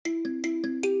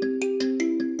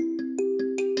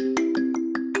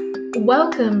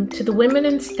Welcome to the Women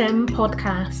in STEM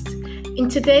podcast. In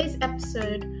today's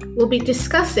episode, we'll be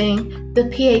discussing the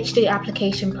PhD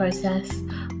application process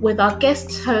with our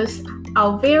guest hosts,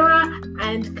 Elvira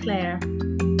and Claire.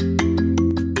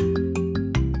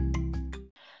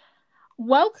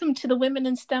 Welcome to the Women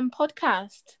in STEM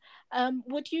podcast.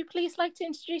 Would you please like to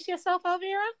introduce yourself,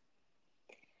 Elvira?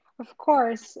 Of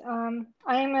course.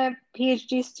 I am a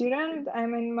PhD student.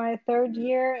 I'm in my third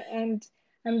year and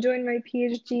I'm doing my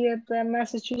PhD at the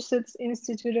Massachusetts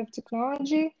Institute of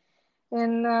Technology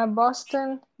in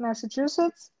Boston,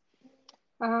 Massachusetts.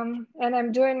 And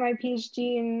I'm doing my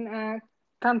PhD in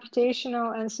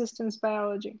computational and systems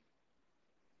biology.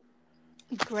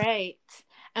 Great.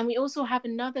 And we also have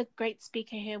another great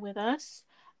speaker here with us.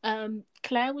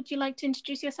 Claire, would you like to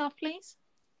introduce yourself, please?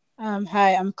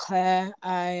 Hi, I'm Claire.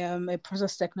 I am a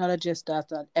process technologist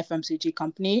at an FMCG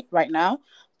company right now,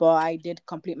 but I did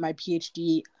complete my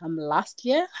PhD last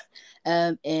year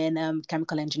in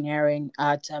chemical engineering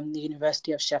at the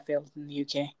University of Sheffield in the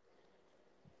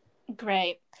UK.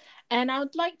 Great. And I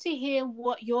would like to hear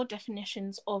what your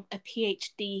definitions of a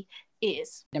PhD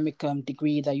is. Academic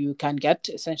degree that you can get.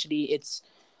 Essentially, it's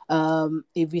a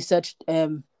research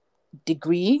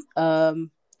degree.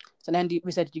 It's an end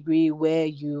research degree where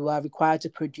you are required to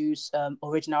produce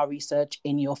original research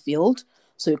in your field.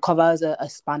 So it covers a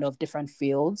span of different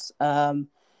fields. The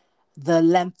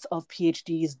length of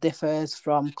PhDs differs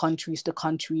from countries to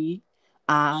country.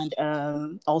 And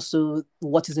also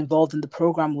what is involved in the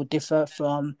program will differ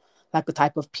from like the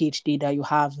type of PhD that you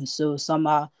have. And so some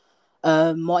are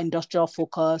more industrial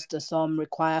focused, some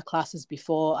require classes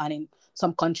before. And in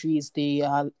some countries, they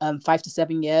are 5 to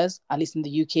 7 years. At least in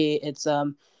the UK, it's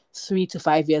 3 to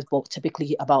 5 years, but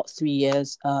typically about 3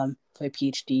 years for a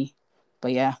PhD.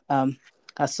 But yeah,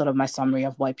 that's sort of my summary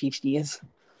of what a PhD is.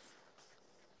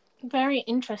 Very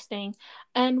interesting.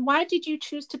 And why did you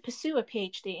choose to pursue a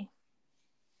PhD?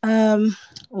 It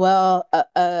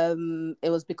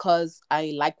was because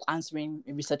I like answering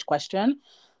a research question.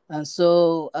 And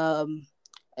so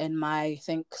in my, I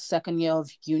think, second year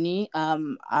of uni,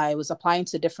 I was applying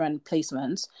to different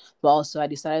placements, but also I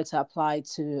decided to apply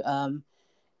to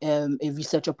a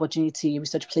research opportunity,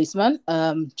 research placement,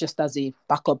 just as a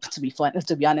backup, to be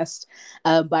honest.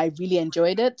 But I really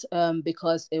enjoyed it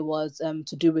because it was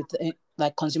to do with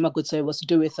like consumer goods. So it was to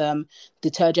do with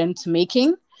detergent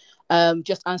making.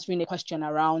 Just answering a question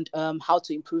around how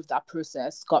to improve that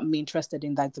process got me interested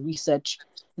in like the research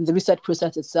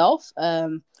process itself.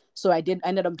 So I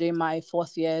ended up doing my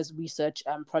 4th year's research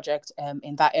project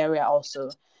in that area also,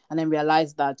 and then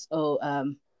realized that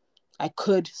I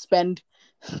could spend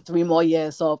 3 more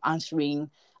years of answering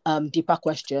deeper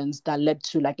questions that led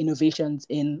to like innovations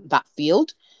in that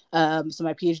field. So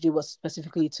my PhD was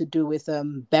specifically to do with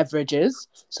beverages,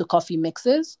 so coffee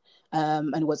mixes,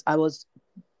 and I was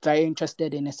very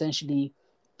interested in essentially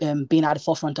being at the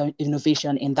forefront of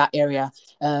innovation in that area.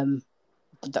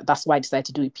 That's why I decided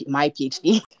to do my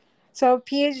PhD. So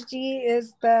PhD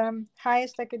is the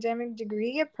highest academic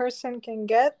degree a person can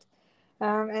get.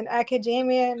 And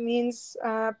academia means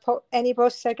any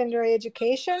post-secondary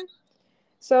education.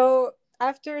 So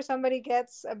after somebody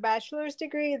gets a bachelor's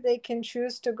degree, they can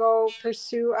choose to go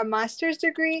pursue a master's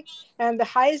degree. And the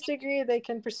highest degree they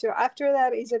can pursue after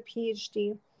that is a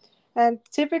PhD. And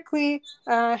typically,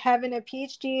 having a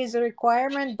PhD is a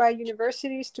requirement by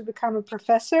universities to become a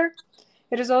professor.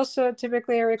 It is also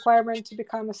typically a requirement to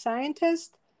become a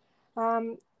scientist.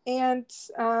 And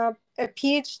a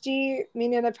PhD,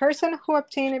 meaning a person who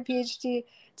obtained a PhD,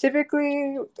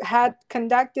 typically had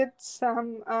conducted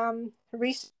some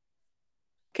research,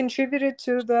 contributed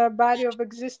to the body of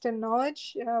existing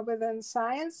knowledge within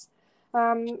science,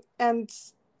 and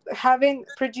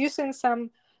producing some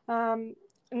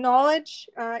knowledge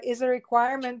is a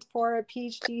requirement for a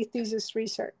PhD thesis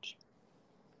research.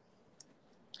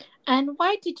 And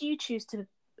why did you choose to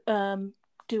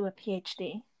do a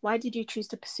PhD? Why did you choose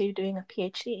to pursue doing a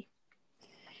PhD?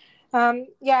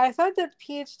 I thought that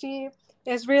PhD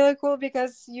is really cool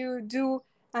because you do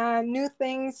new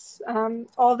things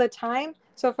all the time.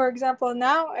 So for example,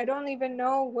 now I don't even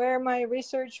know where my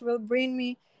research will bring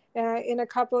me in a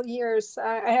couple of years.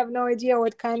 I have no idea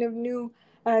what kind of new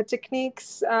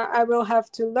techniques I will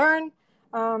have to learn.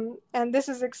 And this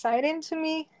is exciting to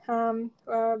me.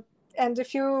 And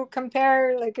if you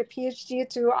compare like a PhD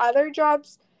to other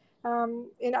jobs,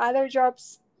 in other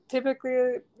jobs,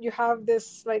 typically you have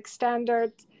this like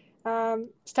standard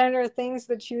things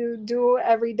that you do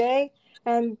every day.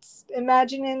 And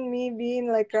imagining me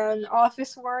being like an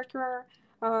office worker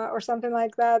or something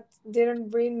like that didn't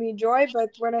bring me joy.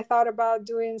 But when I thought about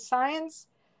doing science,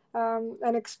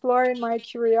 and exploring my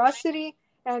curiosity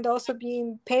and also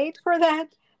being paid for that,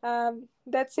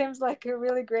 that seems like a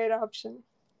really great option.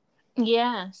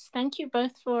 Yes, thank you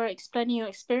both for explaining your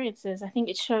experiences. I think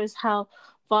it shows how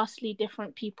vastly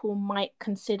different people might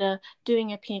consider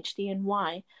doing a PhD and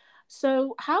why.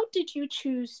 So, how did you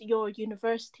choose your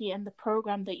university and the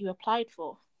program that you applied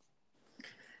for?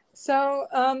 So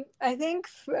I think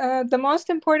the most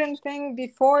important thing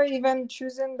before even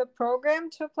choosing the program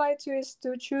to apply to is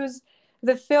to choose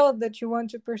the field that you want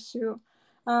to pursue.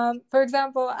 For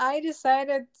example, I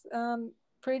decided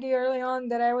pretty early on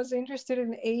that I was interested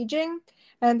in aging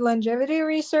and longevity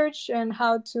research and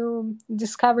how to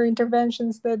discover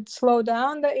interventions that slow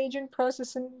down the aging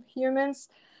process in humans.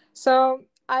 So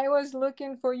I was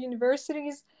looking for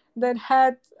universities that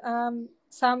had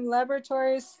some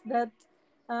laboratories that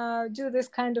do this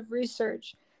kind of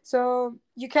research. So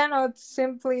you cannot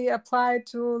simply apply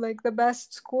to like the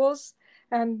best schools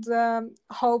and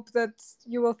hope that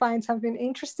you will find something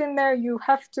interesting there. You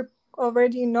have to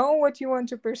already know what you want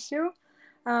to pursue,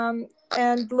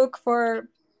 and look for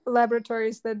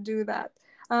laboratories that do that.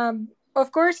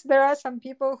 Of course, there are some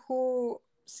people who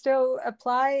still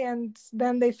apply and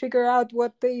then they figure out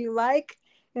what they like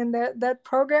in that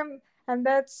program, and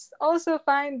that's also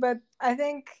fine, but I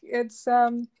think it's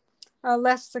a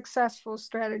less successful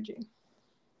strategy.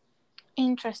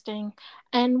 Interesting.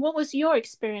 And what was your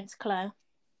experience, Claire?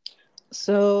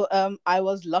 So I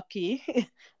was lucky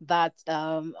that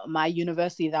my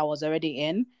university that I was already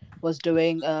in was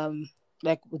doing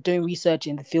doing research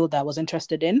in the field that I was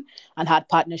interested in, and had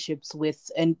partnerships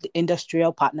with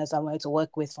industrial partners I wanted to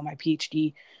work with for my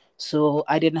PhD. So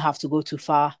I didn't have to go too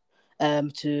far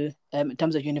to in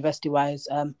terms of university wise,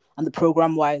 and the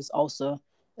program wise also.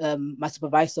 My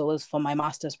supervisor was for my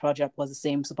master's project was the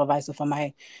same supervisor for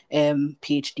my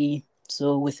PhD.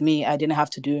 So with me, I didn't have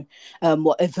to do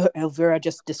what Elvira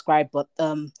just described, but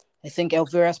I think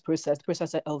Elvira's process, the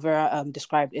process that Elvira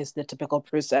described, is the typical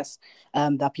process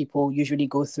that people usually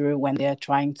go through when they're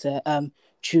trying to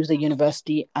choose a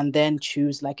university and then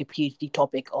choose like a PhD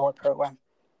topic or a program.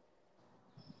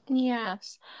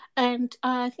 Yes. And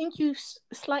I think you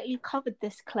slightly covered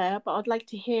this, Claire, but I'd like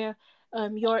to hear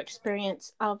your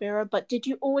experience, Elvira. But did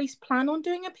you always plan on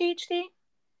doing a PhD?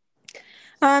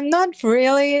 Not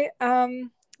really.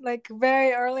 Like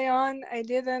very early on, I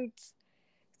didn't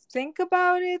think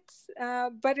about it,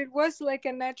 but it was like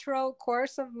a natural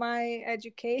course of my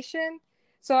education.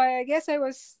 So I guess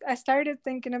I started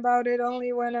thinking about it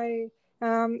only when I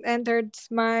entered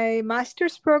my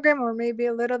master's program, or maybe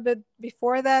a little bit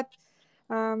before that.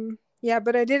 Yeah,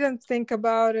 but I didn't think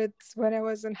about it when I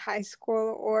was in high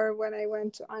school or when I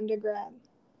went to undergrad.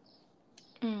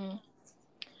 Mm.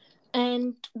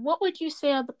 And what would you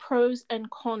say are the pros and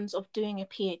cons of doing a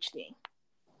PhD?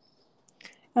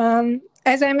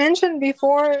 As I mentioned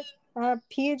before,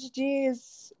 PhD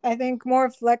is, I think,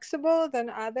 more flexible than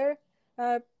other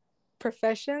uh,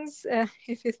 professions,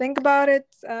 if you think about it,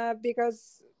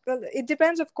 because well, it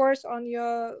depends, of course, on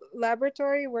your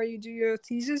laboratory where you do your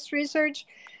thesis research,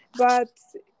 but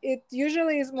it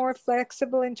usually is more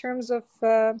flexible in terms of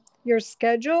your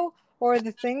schedule or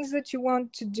the things that you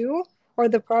want to do or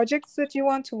the projects that you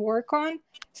want to work on.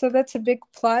 So that's a big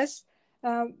plus.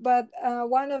 But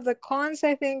one of the cons,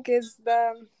 I think, is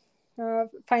the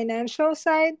financial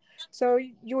side. So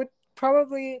you would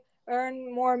probably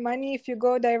earn more money if you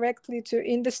go directly to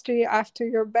industry after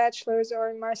your bachelor's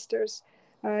or master's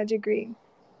degree.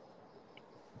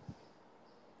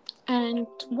 And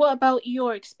what about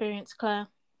your experience, Claire?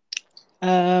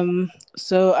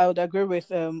 So I would agree with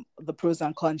the pros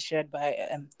and cons shared by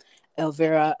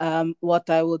Elvira. What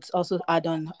I would also add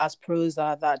on as pros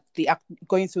are that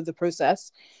going through the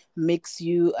process makes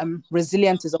you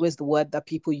resilient is always the word that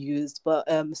people use, but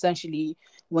essentially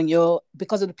when you're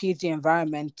because of the PhD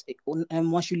environment,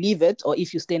 and once you leave it, or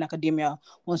if you stay in academia,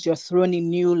 once you're thrown in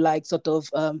new like sort of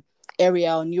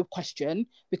area or new question,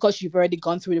 because you've already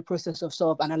gone through the process of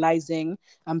sort of analyzing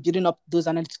and building up those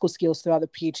analytical skills throughout the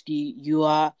PhD,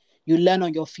 you learn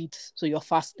on your feet, so you're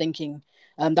fast thinking.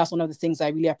 That's one of the things I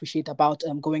really appreciate about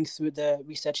going through the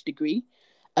research degree.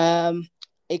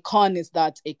 A con is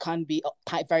that it can be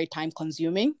very time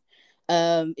consuming.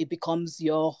 It becomes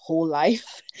your whole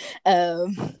life.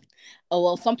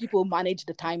 Well, some people manage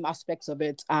the time aspects of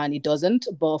it and it doesn't,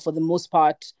 but for the most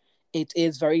part, it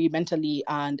is very mentally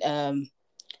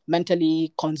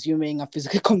consuming and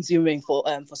physically consuming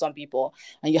for some people,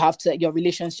 and you have to your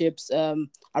relationships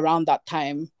around that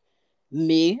time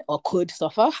may or could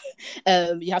suffer.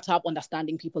 You have to have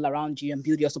understanding people around you and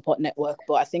build your support network.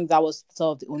 But I think that was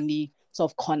sort of the only sort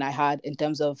of con I had in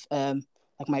terms of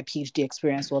like my PhD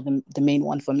experience was the main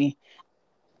one for me.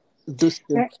 Those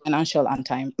two, financial and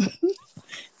time.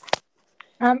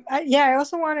 I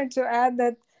also wanted to add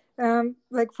that,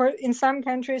 like for in some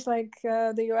countries like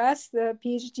the US, the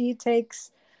PhD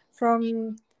takes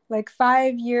from like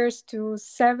 5 years to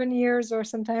 7 years, or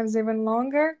sometimes even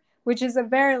longer, which is a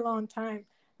very long time.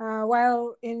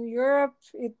 While in Europe,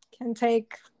 it can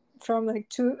take from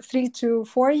like 3 to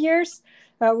 4 years,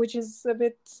 which is a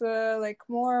bit like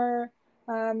more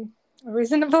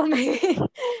reasonable, maybe.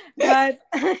 But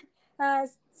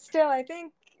still, I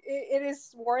think it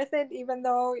is worth it, even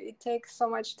though it takes so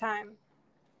much time.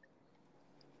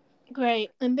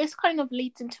 Great. And this kind of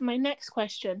leads into my next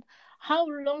question. How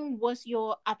long was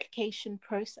your application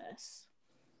process?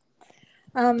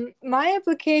 My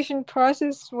application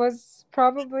process was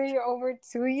probably over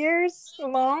 2 years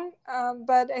long,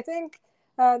 but I think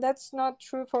that's not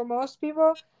true for most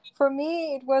people. For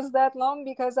me, it was that long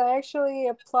because I actually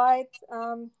applied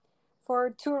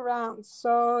for 2 rounds.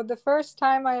 So the first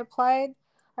time I applied,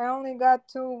 I only got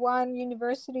to one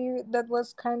university that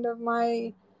was kind of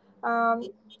my um,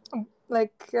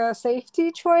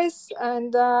 safety choice,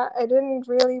 and I didn't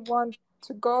really want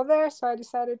to go there, so I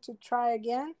decided to try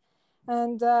again.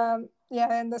 And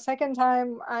and the second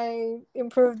time I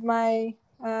improved my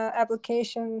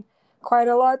application quite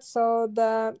a lot, so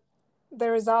the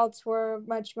results were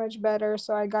much better.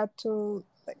 So I got to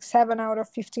like 7 out of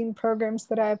 15 programs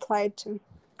that I applied to.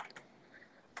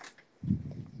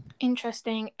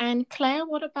 Interesting. And Claire,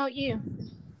 what about you?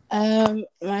 My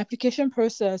application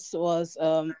process was,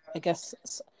 I guess,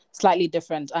 slightly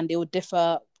different, and they would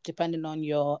differ depending on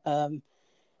your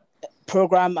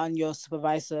program and your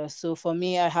supervisor. So for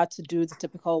me, I had to do the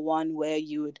typical one where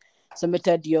you would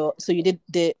you did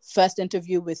the first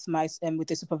interview with with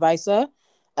the supervisor,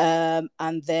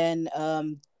 and then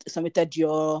submitted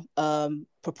your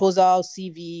proposal,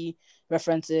 CV,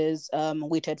 references,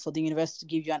 waited for the university to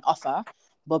give you an offer.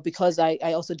 But because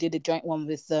I also did a joint one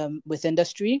with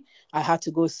industry, I had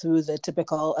to go through the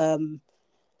typical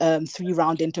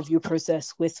 3-round interview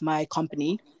process with my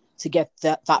company to get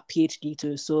that PhD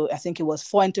too. So I think it was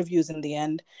 4 interviews in the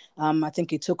end. I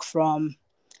think it took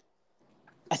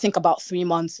about 3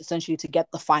 months essentially to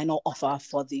get the final offer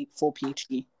for the full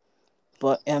PhD.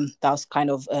 But that was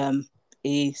kind of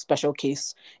a special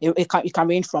case. It can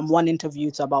range from 1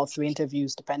 interview to about 3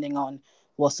 interviews depending on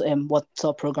what sort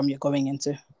of program you're going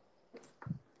into.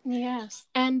 Yes.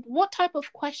 And what type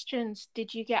of questions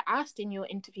did you get asked in your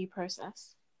interview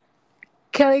process?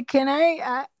 Kelly, can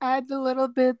I add a little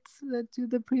bit to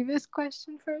the previous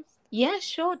question first? Yeah,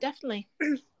 sure, definitely.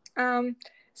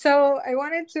 So I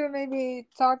wanted to maybe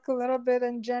talk a little bit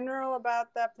in general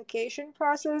about the application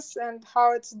process and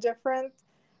how it's different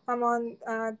among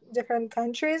different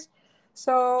countries.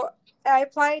 So I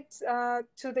applied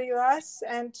to the US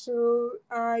and to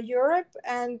Europe,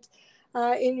 and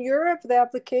in Europe, the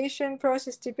application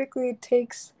process typically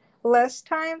takes less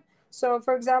time. So,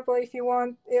 for example,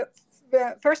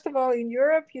 first of all, in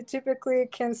Europe, you typically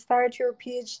can start your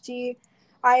PhD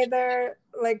either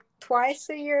like twice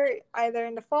a year, either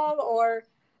in the fall or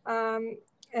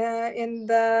in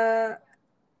the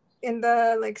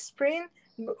like spring,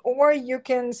 or you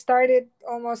can start it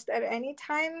almost at any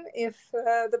time if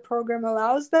the program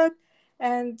allows that.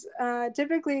 And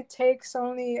typically it takes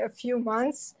only a few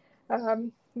months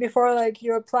before like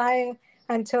you apply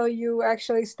until you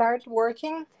actually start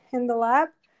working in the lab.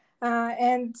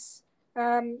 And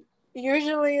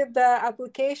usually the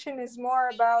application is more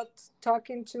about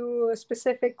talking to a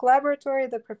specific laboratory,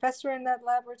 the professor in that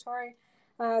laboratory.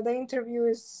 The interview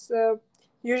is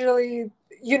usually,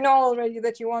 you know already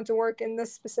that you want to work in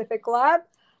this specific lab.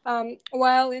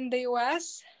 While in the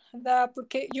US,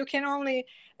 you can only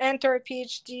enter a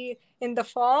PhD in the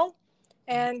fall,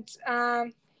 and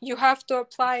you have to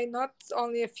apply not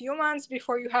only a few months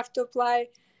before, you have to apply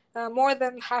more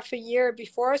than half a year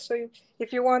before. So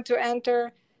if you want to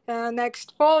enter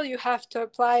next fall, you have to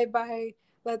apply by,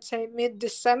 let's say,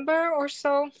 mid-December or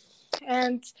so.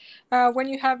 And when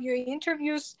you have your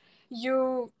interviews,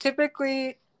 you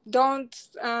typically don't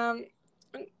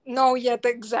know yet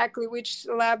exactly which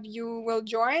lab you will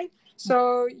join.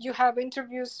 So you have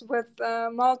interviews with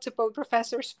multiple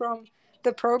professors from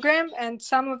the program, and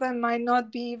some of them might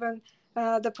not be even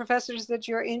the professors that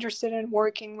you're interested in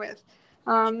working with.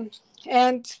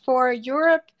 And for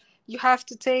Europe, you have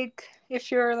to take,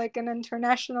 if you're like an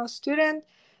international student,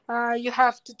 you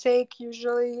have to take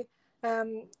usually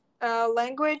a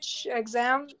language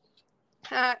exam,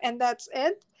 and that's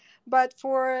it. But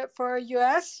for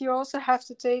US, you also have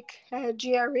to take a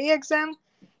GRE exam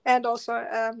and also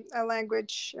a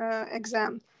language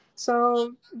exam.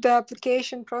 So the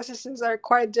application processes are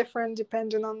quite different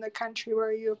depending on the country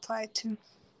where you apply to.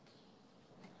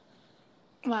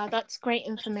 Wow, that's great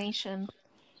information.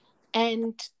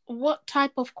 And what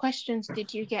type of questions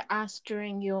did you get asked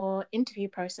during your interview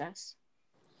process?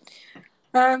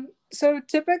 So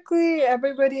typically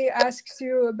everybody asks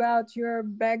you about your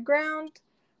background,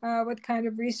 what kind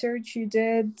of research you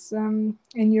did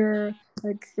in your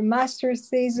like master's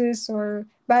thesis or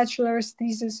bachelor's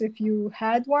thesis if you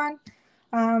had one,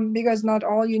 because not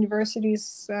all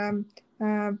universities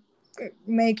uh,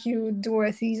 make you do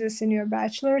a thesis in your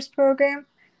bachelor's program.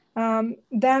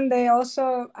 Then they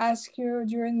also ask you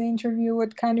during the interview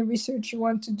what kind of research you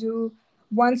want to do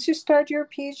once you start your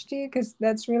PhD, because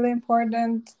that's really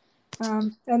important.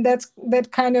 And that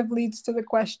kind of leads to the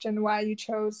question why you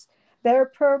chose their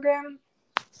program.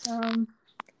 Um,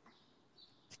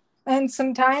 and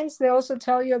sometimes they also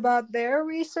tell you about their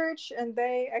research and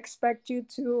they expect you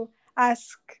to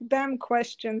ask them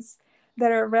questions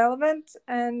that are relevant,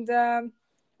 and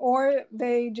or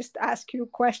they just ask you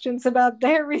questions about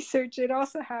their research. It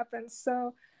also happens.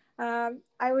 So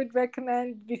I would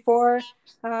recommend before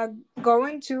uh,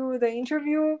 going to the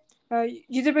interview,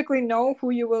 you typically know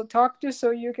who you will talk to,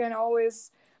 so you can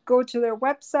always go to their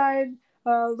website,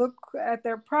 look at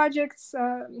their projects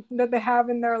that they have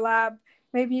in their lab,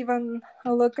 maybe even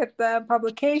look at the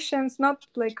publications, not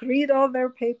like read all their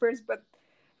papers, but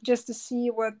just to see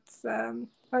what,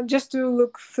 just to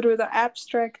look through the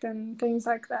abstract and things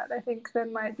like that. I think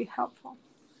that might be helpful.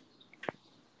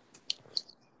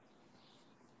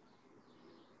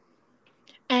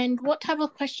 And what type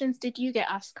of questions did you get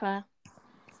asked, Claire?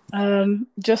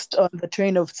 Just on the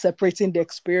train of separating the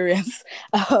experience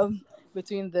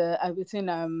between the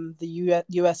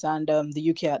US and the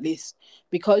UK, at least,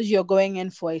 because you're going in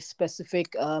for a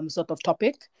specific sort of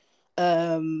topic.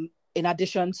 In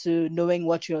addition to knowing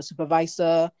what your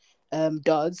supervisor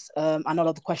does, and all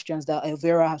of the questions that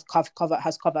Elvira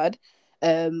has covered,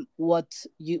 what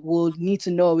you will need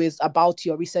to know is about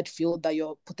your research field that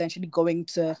you're potentially going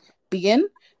to be in,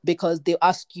 because they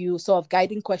ask you sort of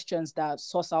guiding questions that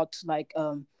source out like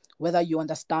whether you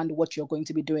understand what you're going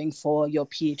to be doing for your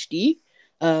PhD.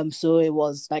 So it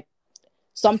was like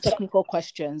some technical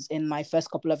questions in my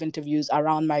first couple of interviews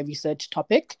around my research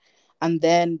topic. And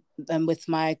then with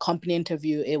my company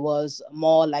interview, it was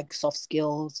more like soft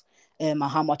skills and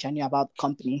how much I knew about the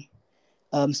company.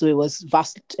 So it was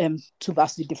two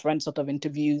vastly different sort of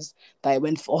interviews that I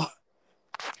went for.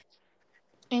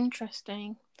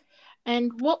 Interesting.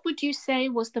 And what would you say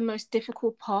was the most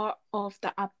difficult part of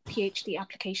the PhD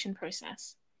application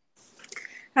process?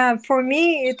 For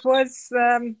me, it was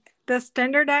the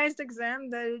standardized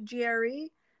exam, the GRE.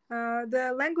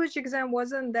 The language exam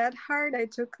wasn't that hard. I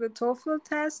took the TOEFL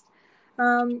test,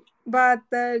 but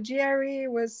the GRE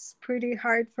was pretty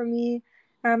hard for me.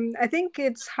 I think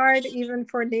it's hard even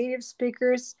for native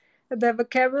speakers. The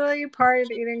vocabulary part,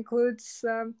 it includes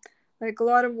like a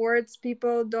lot of words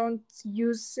people don't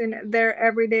use in their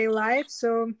everyday life.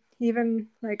 So even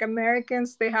like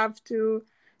Americans, they have to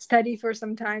study for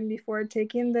some time before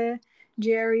taking the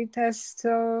GRE test.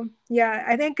 So yeah,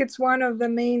 I think it's one of the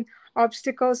main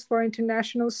obstacles for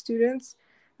international students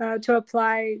to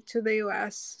apply to the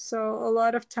US. So a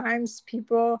lot of times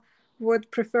people would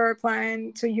prefer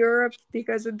applying to Europe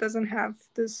because it doesn't have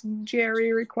this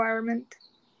GRE requirement.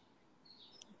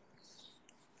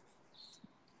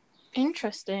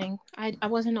 Interesting. I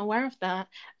wasn't aware of that.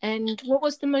 And what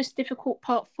was the most difficult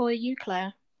part for you,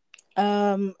 Claire?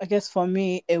 I guess for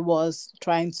me it was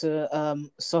trying to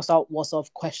source out what sort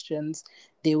of questions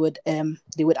they would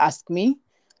ask me.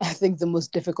 I think the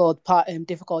most difficult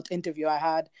interview I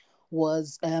had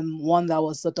was one that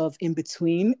was sort of in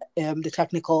between the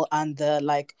technical and the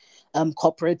like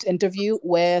corporate interview,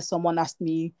 where someone asked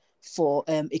me for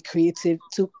a creative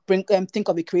to bring think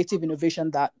of a creative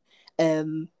innovation that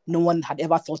no one had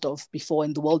ever thought of before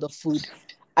in the world of food.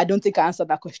 I don't think I answered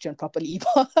that question properly,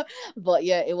 but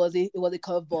yeah, it was a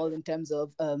curveball in terms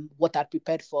of what I'd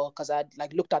prepared for, because I'd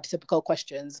like looked at typical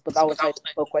questions, but that was not a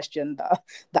typical question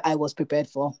that I was prepared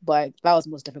for. But that was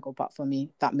the most difficult part for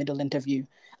me, that middle interview,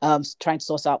 trying to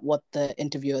source out what the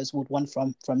interviewers would want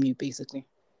from you, basically.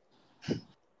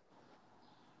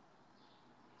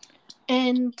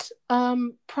 And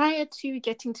prior to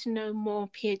getting to know more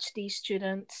PhD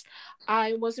students,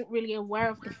 I wasn't really aware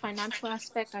of the financial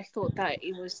aspect. I thought that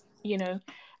it was,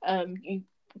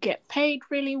 get paid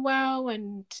really well,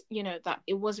 and that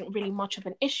it wasn't really much of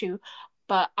an issue.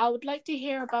 But I would like to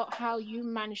hear about how you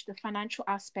managed the financial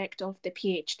aspect of the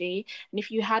PhD, and if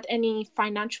you had any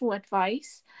financial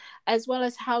advice, as well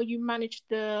as how you managed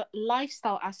the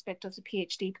lifestyle aspect of the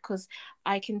PhD, because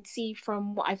I can see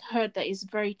from what I've heard that is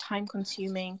very time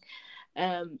consuming.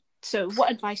 So what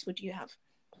advice would you have,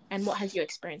 and what has your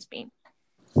experience been?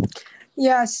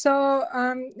 Yeah, so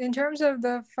in terms of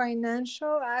the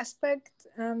financial aspect,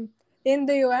 in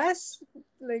the US,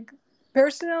 like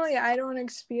personally, I don't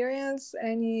experience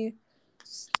any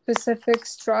specific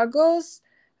struggles,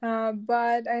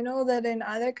 but I know that in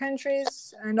other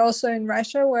countries and also in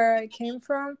Russia, where I came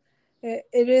from, it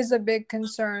is a big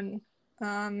concern.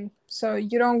 So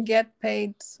you don't get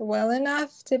paid well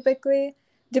enough typically.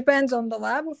 Depends on the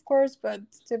lab, of course, but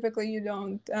typically you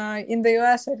don't. In the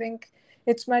US, I think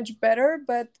it's much better,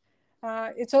 but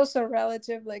it's also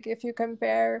relative. Like if you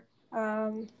compare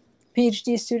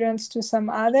PhD students to some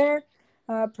other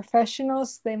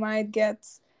professionals, they might get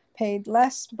paid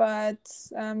less, but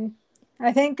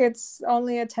I think it's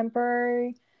only a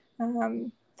temporary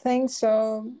thing.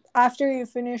 So after you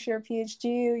finish your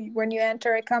PhD, when you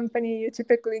enter a company, you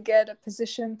typically get a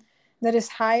position that is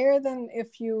higher than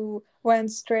if you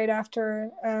went straight after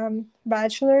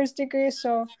bachelor's degree.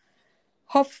 So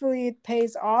hopefully it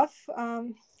pays off.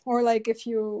 Or like if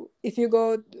you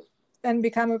go and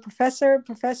become a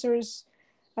professors,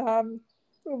 um,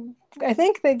 I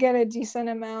think they get a decent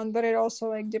amount, but it also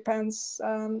like depends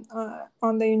on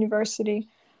the university.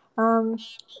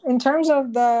 In terms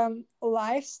of the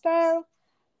lifestyle,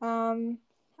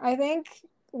 I think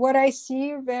what I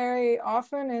see very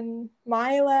often in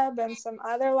my lab and some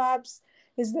other labs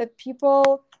is that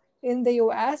people in the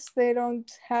US, they don't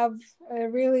have a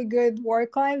really good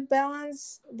work-life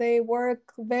balance. They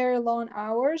work very long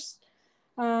hours.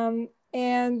 And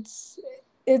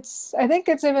I think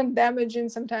it's even damaging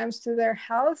sometimes to their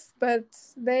health, but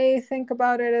they think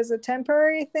about it as a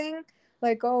temporary thing.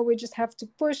 Like, oh, we just have to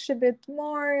push a bit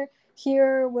more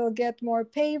here, we'll get more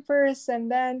papers, and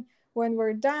then when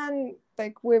we're done,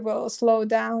 like we will slow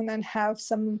down and have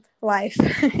some life.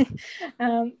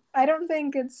 I don't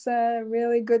think it's a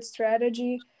really good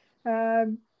strategy, uh,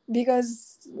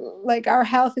 because like our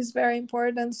health is very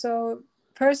important. So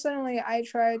personally, I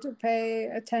try to pay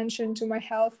attention to my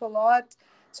health a lot.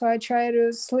 So I try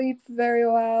to sleep very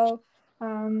well.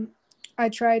 Um, I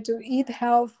try to eat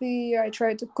healthy. I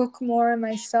try to cook more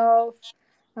myself,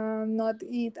 not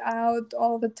eat out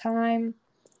all the time,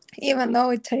 even though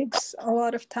it takes a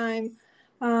lot of time.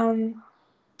 Um,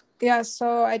 yeah,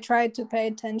 so I try to pay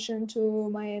attention to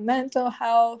my mental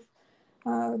health,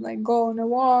 like go on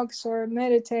walks or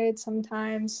meditate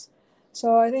sometimes.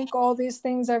 So I think all these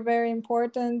things are very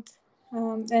important,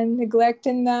 and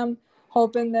neglecting them,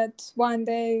 hoping that one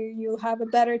day you'll have a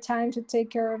better time to take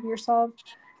care of yourself.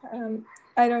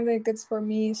 I don't think it's for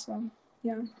me. So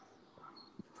yeah.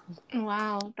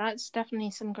 Wow, that's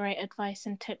definitely some great advice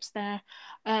and tips there.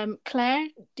 Claire,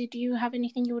 did you have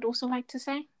anything you would also like to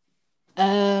say?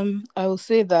 I will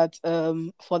say that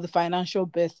for the financial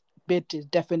bit is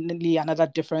definitely another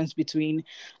difference between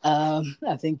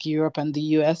I think Europe and the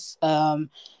US. At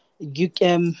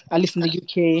least in the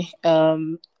UK,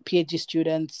 PhD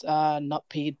students are not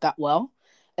paid that well.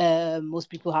 Most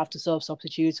people have to sort of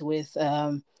substitute with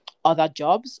other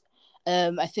jobs.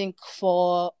 I think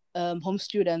for home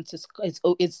students,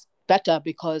 it's better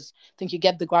because I think you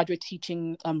get the graduate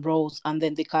teaching roles, and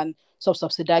then they can sort of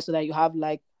subsidize so that you have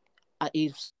like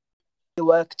if you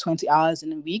work 20 hours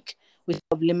in a week, which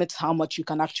limits how much you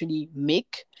can actually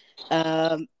make.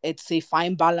 It's a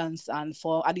fine balance, and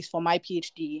for at least for my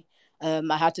PhD,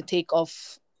 I had to take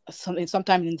off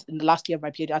sometime in the last year of my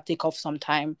PhD. I take off some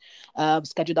time,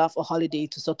 scheduled out for holiday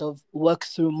to sort of work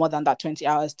through more than that 20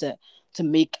 hours to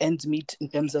make ends meet in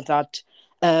terms of that.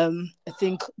 I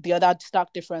think the other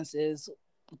stark difference is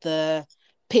the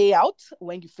payout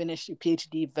when you finish your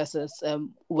PhD versus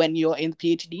when you're in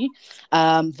PhD.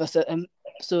 Versus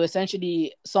so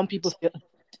essentially, some people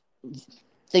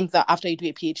think that after you do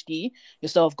a PhD, you're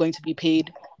sort of going to be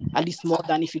paid at least more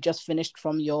than if you just finished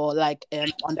from your like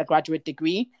undergraduate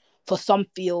degree. For some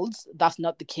fields, that's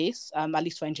not the case. At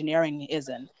least for engineering, it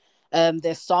isn't.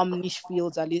 There's some niche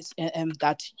fields, at least,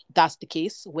 that's the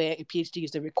case where a PhD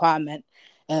is a requirement.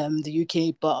 The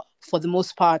UK, but for the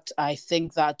most part, I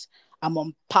think that I'm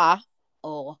on par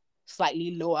or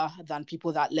slightly lower than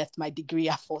people that left my degree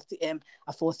at fourth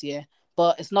year.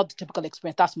 But it's not the typical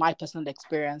experience. That's my personal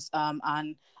experience,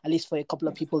 and at least for a couple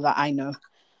of people that I know.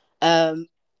 Um,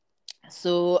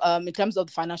 So in terms of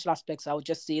the financial aspects, I would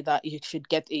just say that you should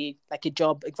get a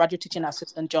job. A graduate teaching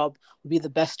assistant job would be the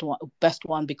best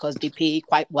one because they pay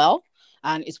quite well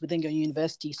and it's within your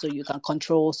university, so you can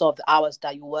control sort of the hours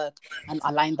that you work and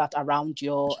align that around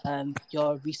your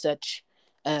research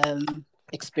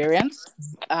experience.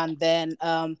 And then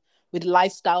with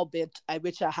lifestyle bit, I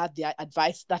wish I had the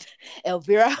advice that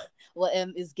Elvira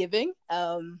is giving.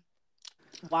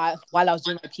 While I was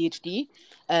doing my PhD,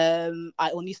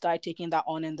 I only started taking that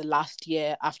on in the last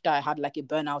year after I had like a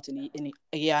burnout in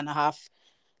a year and a half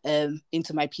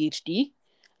into my PhD.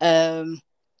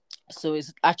 So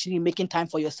it's actually making time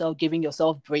for yourself, giving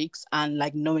yourself breaks, and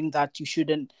like knowing that you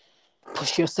shouldn't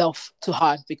push yourself too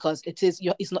hard because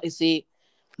it's a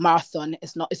marathon,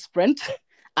 it's not a sprint.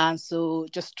 And so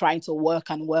just trying to work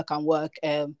and work and work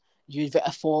you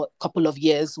for a couple of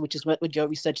years, which is what your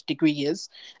research degree is,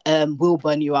 will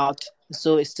burn you out.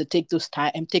 So it's to take those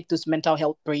time and take those mental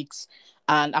health breaks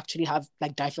and actually have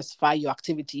like diversify your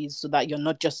activities so that you're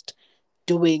not just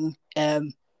doing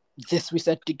this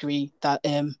research degree that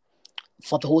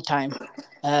for the whole time.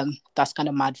 That's kind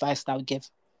of my advice that I would give.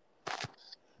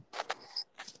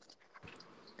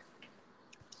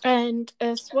 And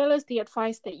as well as the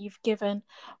advice that you've given,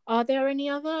 are there any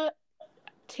other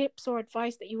tips or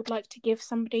advice that you would like to give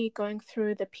somebody going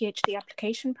through the PhD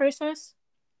application process?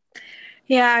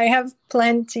 Yeah, I have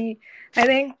plenty. I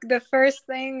think the first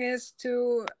thing is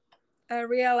to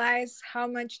realize how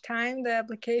much time the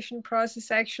application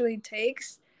process actually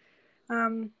takes.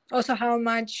 Also, how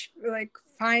much like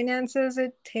finances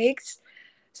it takes.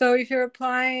 So if you're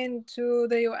applying to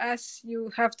the US,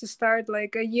 you have to start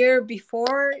like a year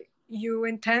before you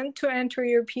intend to enter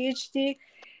your PhD.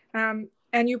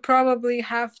 And you probably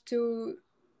have to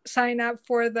sign up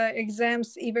for the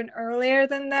exams even earlier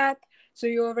than that. So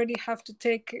you already have to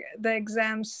take the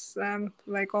exams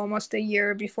like almost a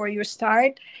year before you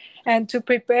start. And to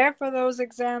prepare for those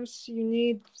exams, you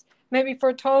need, maybe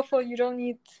for TOEFL, you don't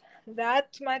need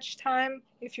that much time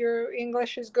if your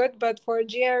English is good. But for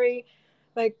GRE,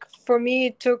 like for me,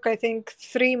 it took, I think,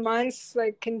 3 months,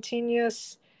 like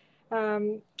continuous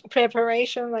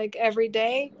preparation, like every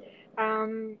day.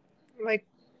 Like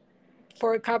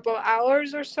for a couple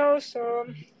hours or so. So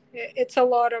it's a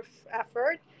lot of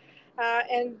effort.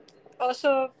 And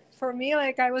also for me,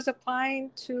 like I was applying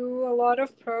to a lot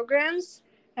of programs,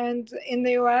 and in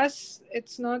the US,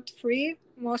 it's not free.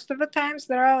 Most of the times,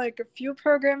 there are like a few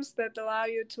programs that allow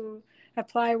you to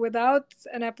apply without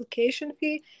an application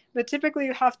fee, but typically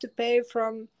you have to pay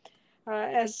from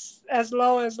as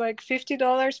low as like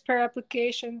 $50 per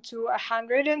application to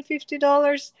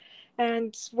 $150.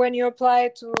 And when you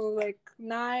apply to like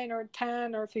 9 or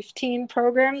 10 or 15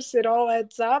 programs, it all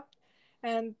adds up.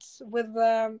 And with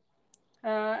the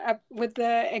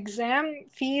exam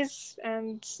fees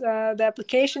and the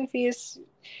application fees,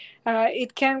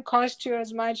 it can cost you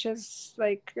as much as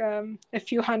like a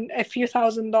few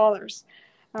 $1,000.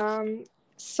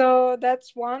 So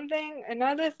that's one thing.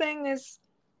 Another thing is,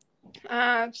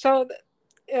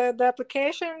 the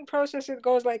application process, it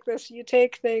goes like this: you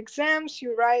take the exams,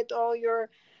 you write all your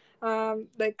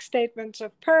like statements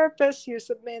of purpose, you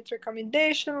submit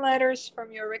recommendation letters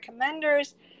from your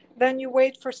recommenders, then you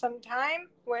wait for some time.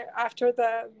 Where after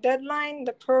the deadline,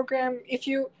 the program, if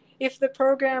the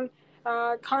program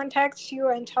contacts you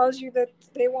and tells you that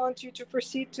they want you to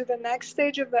proceed to the next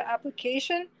stage of the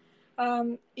application,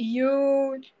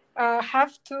 you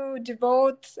have to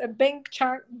devote a big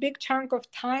chunk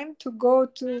of time to go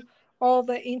to all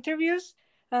the interviews,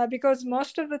 because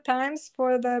most of the times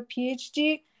for the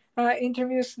PhD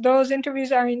interviews, those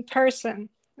interviews are in person.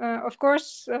 Of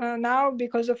course, now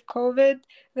because of COVID,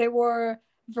 they were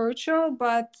virtual,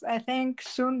 but I think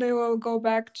soon they will go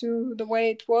back to the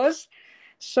way it was.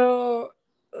 So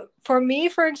for me,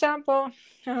 for example,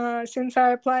 since I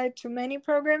applied to many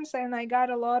programs and I got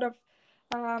a lot of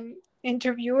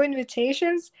interview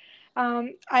invitations,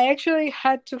 I actually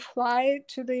had to fly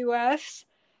to the US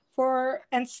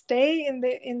and stay in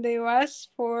the US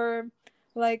for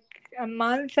like a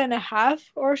month and a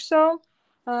half or so,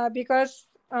 because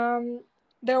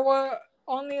there were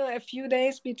only a few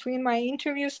days between my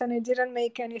interviews, and it didn't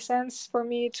make any sense for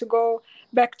me to go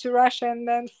back to Russia and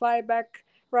then fly back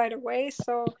right away.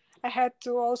 So I had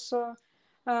to also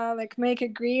like make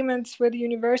agreements with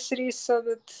universities so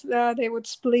that they would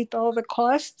split all the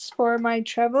costs for my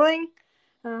traveling.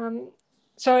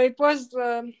 So it was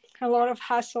a lot of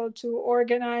hassle to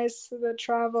organize the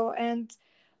travel, and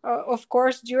of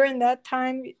course during that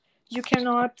time you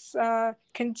cannot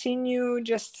continue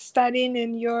just studying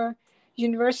in your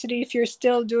university if you're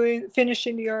still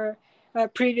finishing your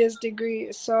previous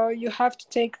degree. So you have to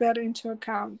take that into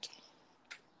account.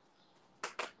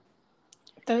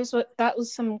 That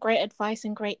was some great advice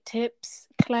and great tips.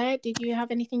 Claire, did you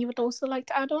have anything you would also like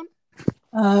to add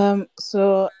on?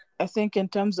 So I think in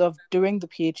terms of doing the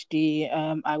PhD,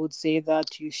 I would say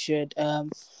that you should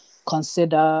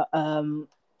consider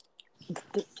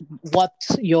what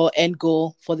your end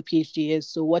goal for the PhD is.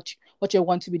 So what you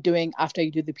want to be doing after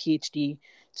you do the PhD,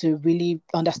 to really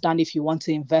understand if you want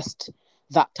to invest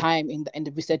that time in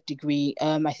the research degree.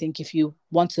 I think if you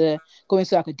want to go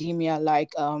into academia,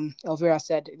 like Elvira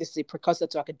said, this is a precursor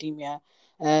to academia.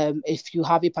 If you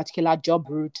have a particular job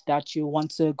route that you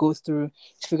want to go through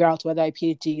to figure out whether a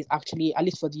PhD is actually, at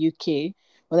least for the UK,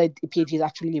 whether a PhD is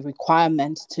actually a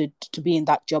requirement to be in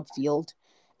that job field.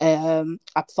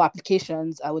 For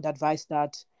applications, I would advise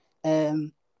that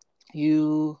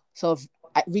you sort of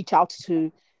reach out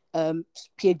to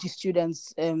PhD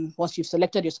students. Once you've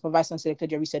selected your supervisor and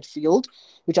selected your research field,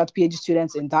 reach out to PhD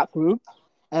students in that group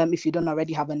if you don't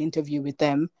already have an interview with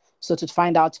them. So to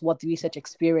find out what the research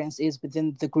experience is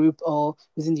within the group or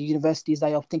within the universities that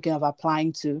you're thinking of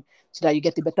applying to, so that you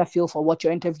get a better feel for what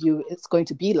your interview is going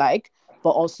to be like,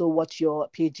 but also what your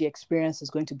PhD experience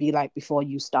is going to be like before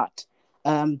you start.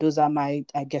 Those are my,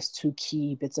 I guess, two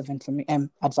key bits of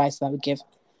advice that I would give.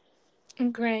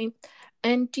 Great.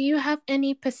 And do you have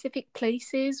any specific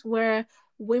places where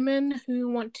women who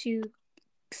want to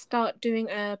start doing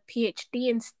a PhD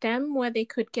in STEM, where they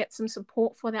could get some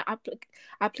support for their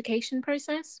application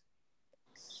process?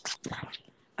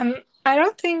 I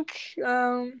don't think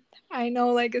I know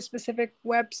like a specific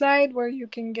website where you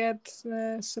can get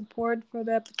support for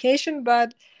the application,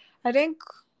 but I think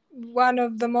one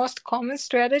of the most common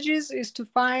strategies is to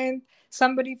find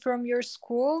somebody from your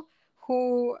school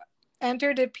who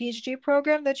entered a PhD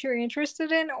program that you're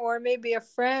interested in, or maybe a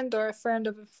friend or a friend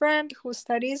of a friend who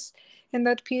studies in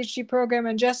that PhD program,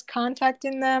 and just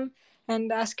contacting them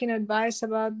and asking advice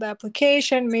about the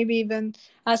application, maybe even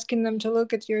asking them to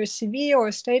look at your CV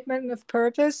or statement of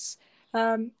purpose.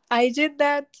 I did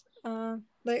that,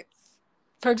 like,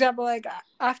 for example, like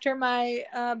after my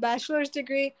bachelor's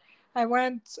degree, I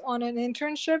went on an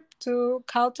internship to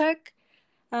Caltech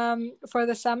for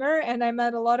the summer, and I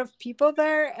met a lot of people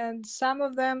there, and some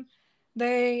of them,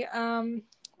 they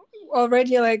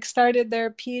already like started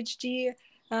their PhD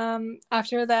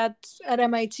after that at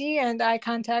MIT, and I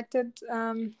contacted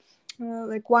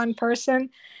like one person,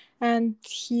 and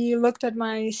he looked at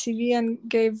my CV and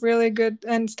gave really good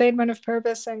and statement of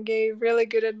purpose and gave really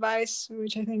good advice,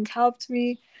 which I think helped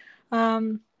me.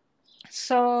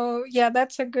 So yeah,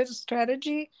 that's a good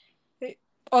strategy.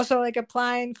 Also, like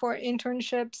applying for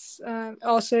internships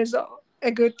also is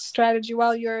a good strategy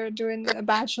while you're doing a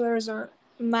bachelor's or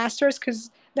master's, because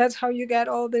that's how you get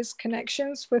all these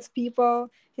connections with people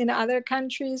in other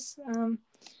countries.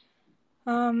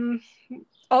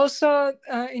 Also,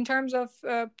 in terms of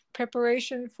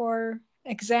preparation for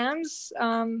exams,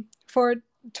 for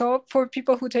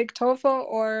people who take TOEFL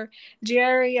or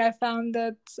GRE, I found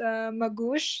that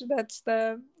Magoosh, that's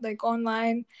the like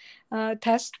online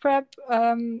test prep,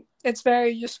 it's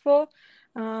very useful.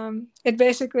 It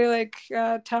basically like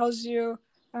tells you,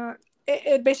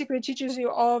 it basically teaches you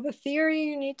all the theory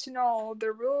you need to know, all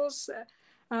the rules,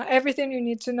 everything you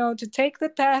need to know to take the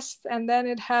test, and then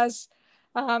it has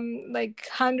like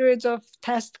hundreds of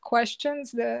test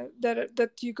questions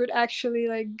that you could actually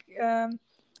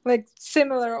like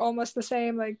similar, almost the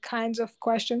same like kinds of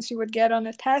questions you would get on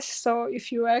a test. So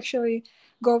if you actually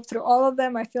go through all of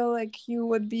them, I feel like you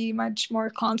would be much more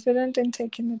confident in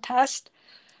taking the test.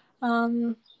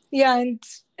 Yeah, and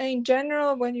in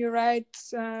general, when you write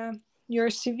your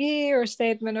CV or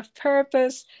statement of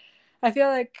purpose, I feel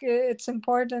like it's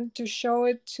important to show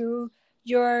it to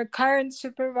your current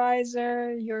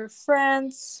supervisor, your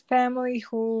friends, family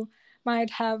who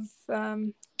might have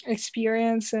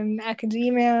experience in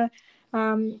academia,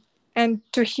 and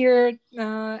to hear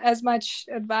as much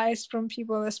advice from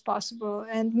people as possible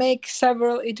and make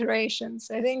several iterations.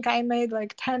 I think I made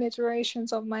like 10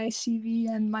 iterations of my CV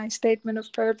and my statement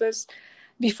of purpose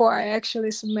before I actually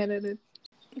submitted it.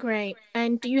 Great.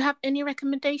 And do you have any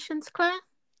recommendations, Claire?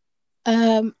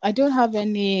 I don't have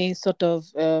any sort of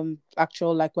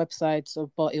actual like websites,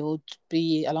 but it will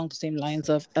be along the same lines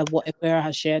of what Elvira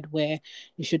has shared, where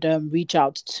you should reach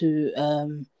out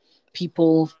to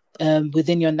people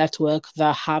within your network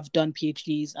that have done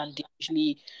PhDs, and they're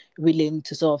usually willing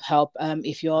to sort of help.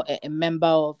 If you're a member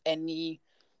of any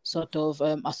sort of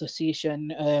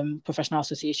association, professional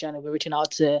association, and we're reaching out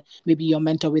to maybe your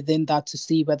mentor within that to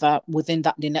see whether within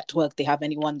that the network they have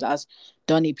anyone that has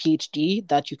done a PhD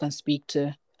that you can speak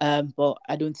to but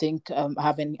I don't think I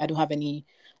don't have any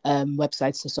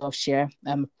websites to sort of share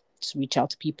to reach out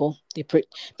to people.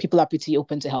 People are pretty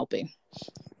open to helping.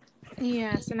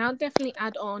 Yes, and I'll definitely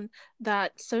add on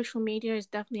that social media is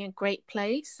definitely a great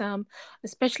place,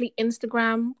 especially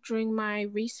Instagram. During my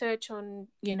research on,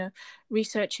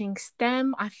 researching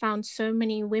STEM, I found so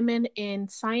many women in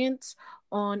science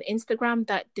on Instagram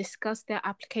that discuss their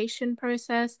application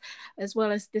process, as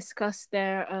well as discuss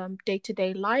their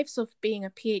day-to-day lives of being a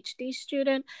PhD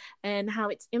student and how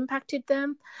it's impacted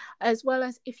them, as well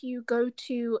as if you go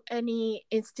to any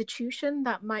institution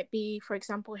that might be, for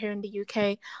example, here in the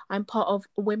UK, I'm part of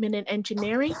Women in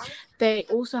Engineering. They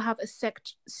also have a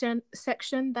section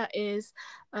that is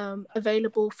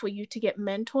available for you to get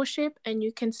mentorship, and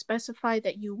you can specify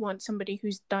that you want somebody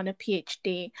who's done a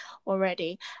PhD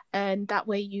already, and that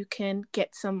way you can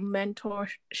get some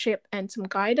mentorship and some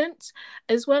guidance,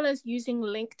 as well as using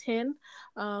LinkedIn.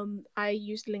 I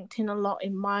use LinkedIn a lot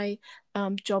in my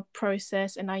job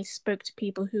process, and I spoke to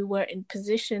people who were in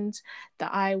positions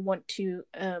that I want to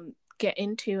get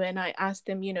into, and I asked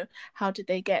them, how did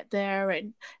they get there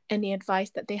and any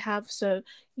advice that they have. So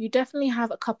you definitely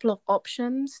have a couple of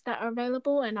options that are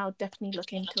available, and I'll definitely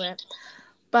look into it.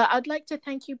 But I'd like to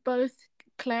thank you both,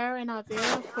 Claire and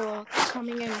Elvira, for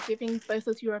coming and giving both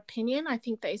of your opinion. I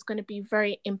think that is going to be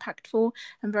very impactful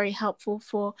and very helpful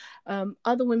for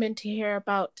other women to hear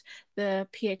about the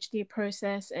PhD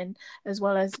process, and as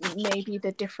well as maybe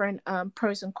the different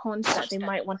pros and cons that they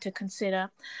might want to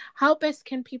consider. How best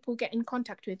can people get in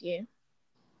contact with you?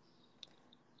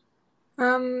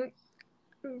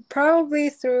 Probably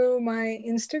through my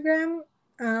Instagram,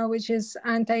 which is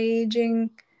anti-aging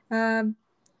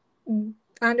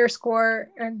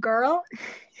 _girl.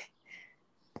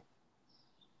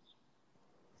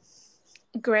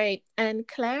 Great. And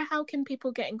Claire, how can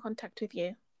people get in contact with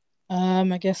you?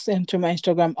 I guess through my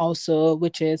Instagram also,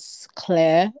 which is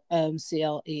Claire,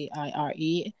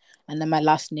 CLAIRE, and then my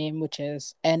last name, which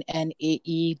is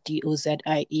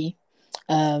NNAEDOZIE.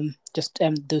 Just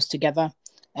those together.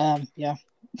 Yeah,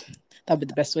 that'd be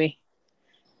the best way.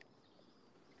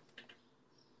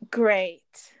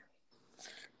 Great.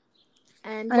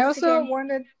 And I also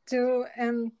wanted to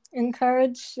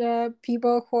encourage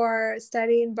people who are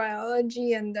studying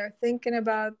biology and they're thinking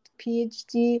about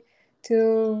PhD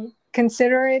to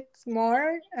consider it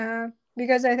more,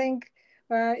 because I think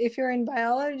if you're in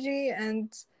biology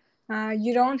and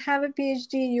you don't have a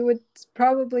PhD, you would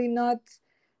probably not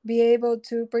be able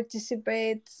to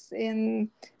participate in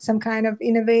some kind of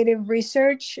innovative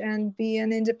research and be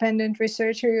an independent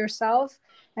researcher yourself.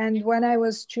 And when I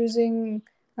was choosing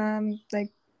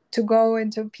to go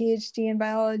into PhD in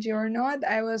biology or not,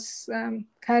 I was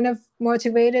kind of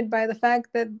motivated by the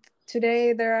fact that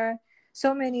today there are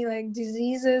so many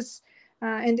diseases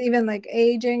and even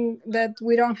aging that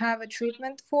we don't have a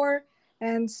treatment for.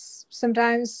 And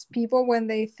sometimes people, when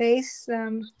they face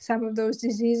some of those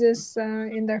diseases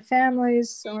in their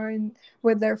families or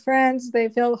with their friends, they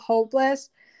feel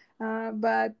hopeless.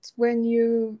 But when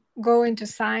you go into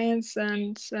science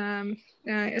and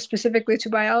specifically to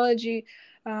biology,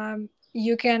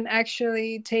 you can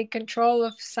actually take control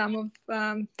of some of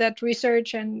that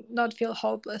research and not feel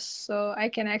hopeless. So I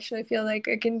can actually feel like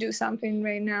I can do something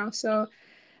right now. So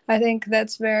I think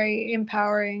that's very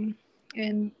empowering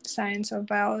in science of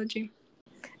biology.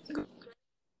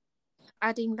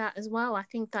 Adding that as well, I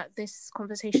think that this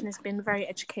conversation has been very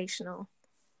educational.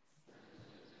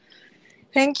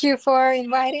 Thank you for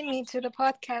inviting me to the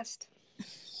podcast.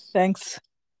 Thanks,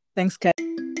 Kat.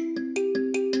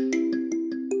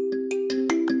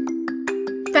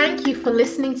 Thank you for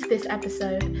listening to this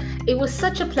episode. It was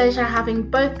such a pleasure having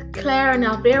both Claire and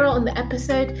Elvira on the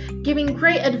episode, giving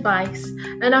great advice.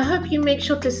 And I hope you make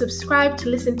sure to subscribe to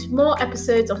listen to more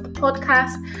episodes of the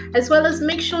podcast, as well as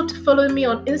make sure to follow me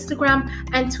on Instagram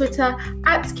and Twitter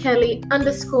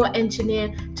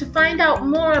 @Kelly_engineer to find out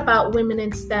more about women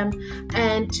in STEM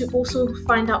and to also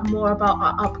find out more about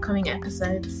our upcoming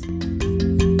episodes.